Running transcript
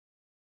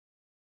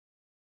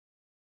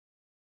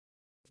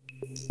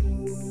Welcome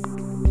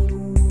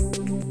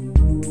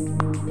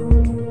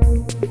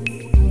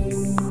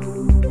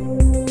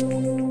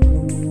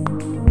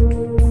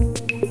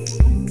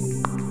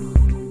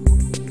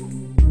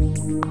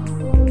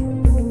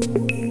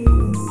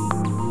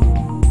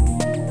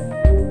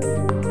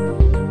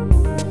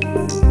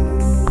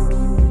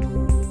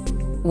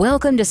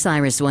to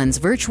CyrusOne's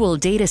virtual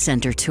data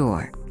center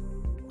tour.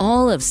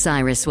 All of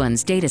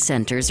CyrusOne's data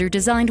centers are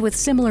designed with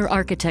similar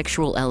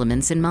architectural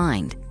elements in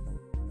mind.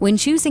 When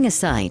choosing a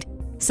site,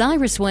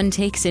 CyrusOne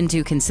takes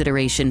into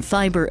consideration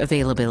fiber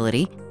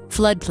availability,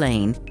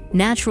 floodplain,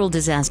 natural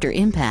disaster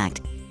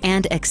impact,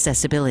 and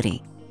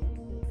accessibility.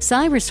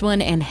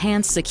 CyrusOne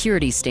enhanced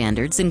security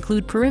standards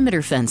include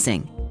perimeter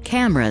fencing,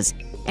 cameras,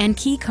 and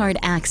keycard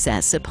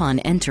access upon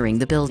entering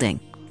the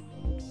building.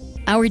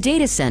 Our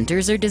data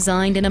centers are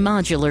designed in a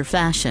modular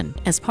fashion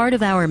as part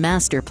of our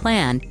master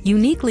plan,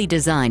 uniquely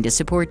designed to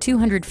support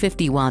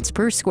 250 watts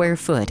per square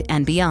foot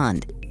and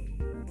beyond.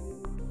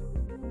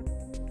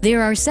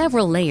 There are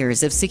several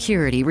layers of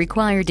security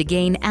required to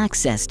gain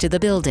access to the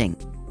building.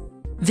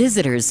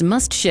 Visitors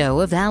must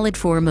show a valid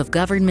form of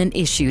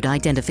government-issued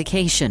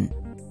identification.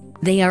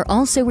 They are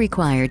also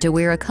required to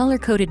wear a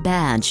color-coded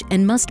badge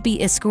and must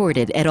be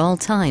escorted at all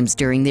times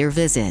during their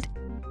visit.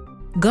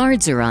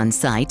 Guards are on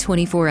site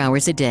 24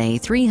 hours a day,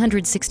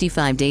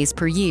 365 days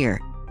per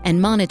year,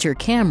 and monitor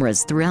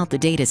cameras throughout the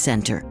data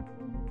center.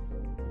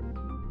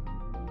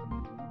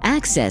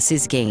 Access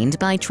is gained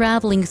by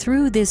traveling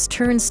through this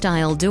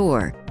turnstile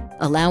door,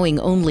 allowing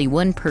only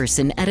one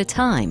person at a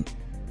time.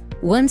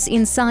 Once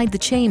inside the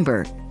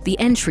chamber, the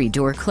entry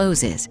door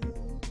closes.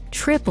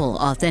 Triple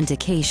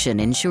authentication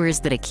ensures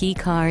that a key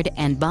card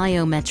and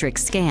biometric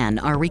scan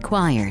are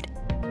required.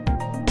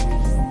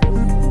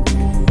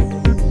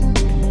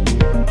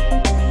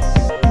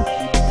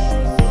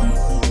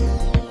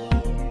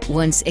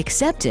 Once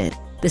accepted,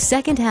 the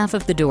second half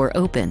of the door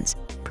opens,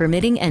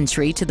 permitting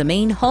entry to the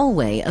main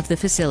hallway of the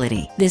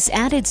facility. This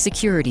added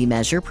security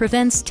measure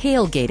prevents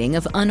tailgating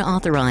of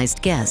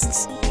unauthorized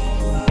guests.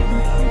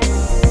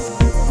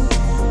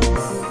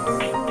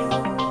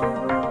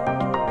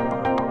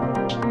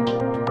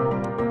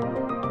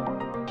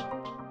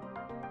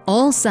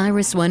 All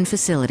CyrusOne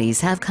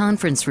facilities have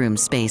conference room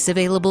space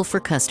available for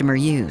customer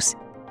use.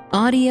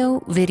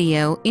 Audio,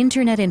 video,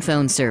 internet, and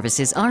phone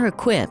services are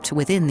equipped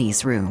within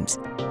these rooms.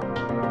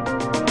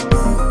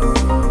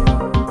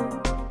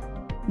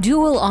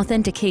 Dual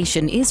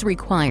authentication is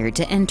required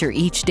to enter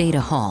each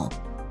data hall.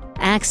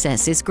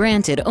 Access is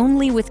granted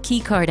only with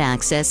keycard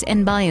access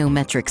and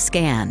biometric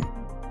scan.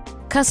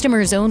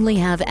 Customers only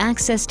have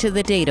access to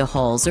the data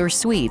halls or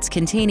suites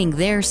containing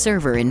their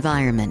server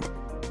environment.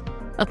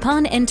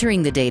 Upon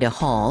entering the data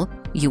hall,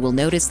 you will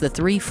notice the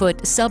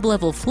 3-foot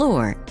sub-level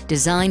floor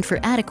designed for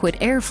adequate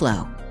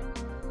airflow.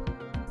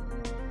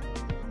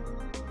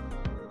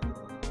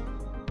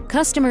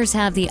 Customers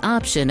have the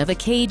option of a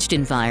caged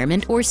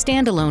environment or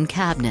standalone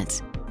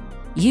cabinets.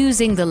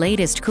 Using the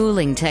latest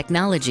cooling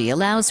technology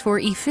allows for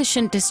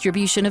efficient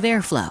distribution of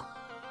airflow.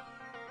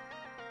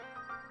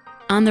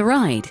 On the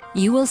right,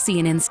 you will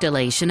see an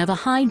installation of a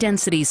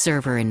high-density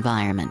server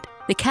environment.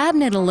 The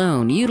cabinet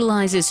alone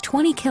utilizes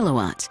 20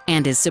 kilowatts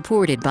and is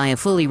supported by a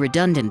fully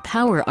redundant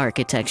power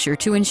architecture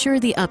to ensure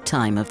the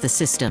uptime of the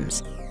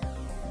systems.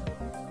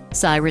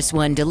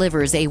 CyrusOne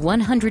delivers a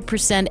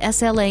 100%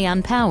 SLA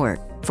on power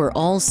for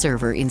all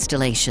server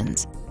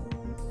installations.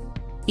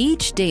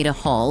 Each data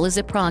hall is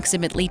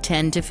approximately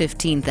 10 to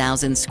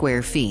 15,000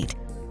 square feet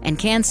and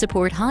can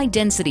support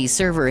high-density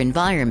server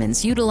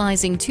environments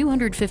utilizing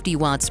 250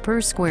 watts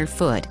per square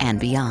foot and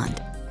beyond.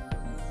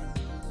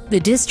 The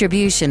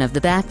distribution of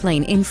the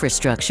backplane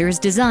infrastructure is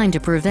designed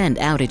to prevent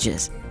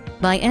outages.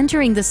 By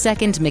entering the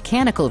second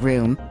mechanical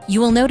room,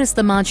 you will notice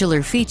the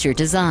modular feature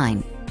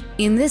design.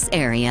 In this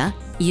area,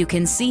 you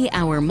can see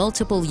our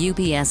multiple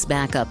UPS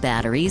backup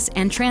batteries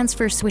and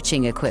transfer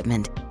switching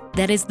equipment.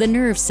 That is the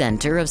nerve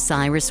center of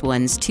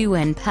CyrusOne's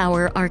 2N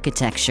power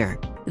architecture.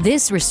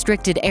 This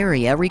restricted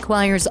area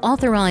requires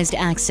authorized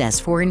access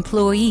for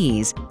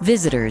employees,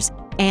 visitors,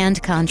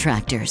 and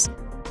contractors.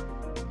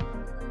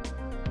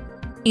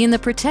 In the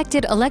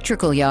protected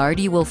electrical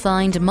yard, you will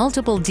find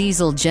multiple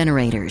diesel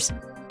generators.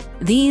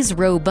 These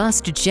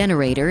robust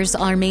generators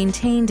are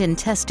maintained and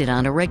tested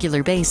on a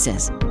regular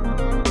basis.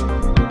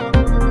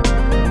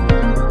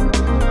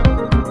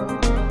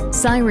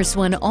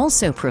 CyrusOne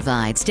also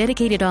provides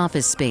dedicated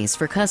office space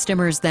for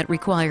customers that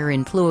require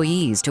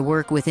employees to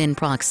work within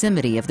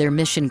proximity of their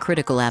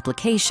mission-critical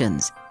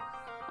applications.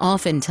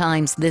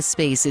 Oftentimes, this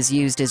space is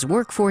used as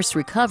workforce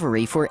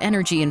recovery for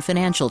energy and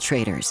financial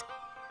traders.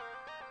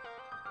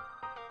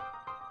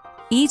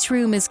 Each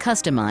room is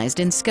customized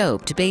and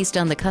scoped based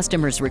on the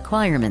customer's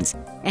requirements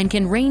and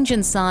can range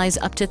in size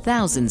up to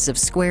thousands of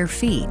square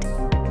feet.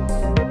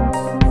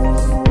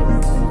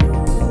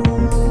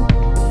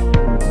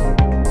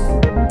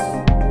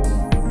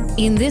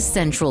 In this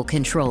central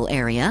control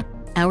area,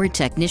 our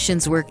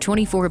technicians work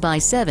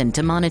 24/7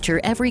 to monitor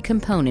every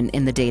component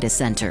in the data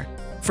center,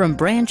 from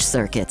branch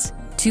circuits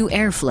to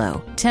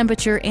airflow,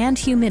 temperature, and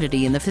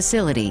humidity in the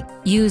facility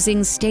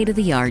using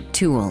state-of-the-art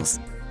tools.